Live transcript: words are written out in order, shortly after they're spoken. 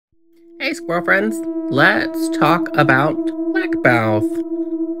Hey, squirrel friends. Let's talk about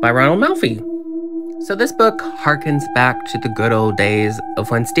Blackmouth by Ronald Malfi. So this book harkens back to the good old days of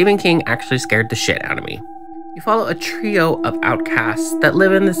when Stephen King actually scared the shit out of me. You follow a trio of outcasts that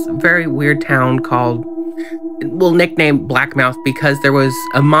live in this very weird town called, nicknamed Blackmouth because there was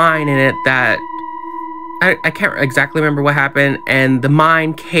a mine in it that I can't exactly remember what happened, and the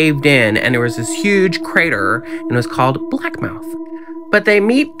mine caved in and there was this huge crater and it was called Blackmouth. But they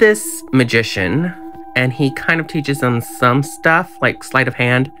meet this magician and he kind of teaches them some stuff like sleight of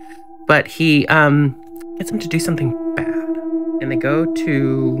hand, but he gets them to do something bad. And they go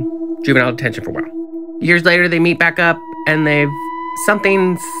to juvenile detention for a while. Years later, they meet back up and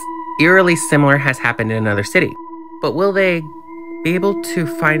something eerily similar has happened in another city. But will they be able to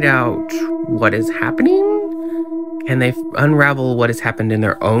find out what is happening? Can they unravel what has happened in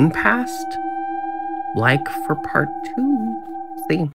their own past? Like for part 2? See.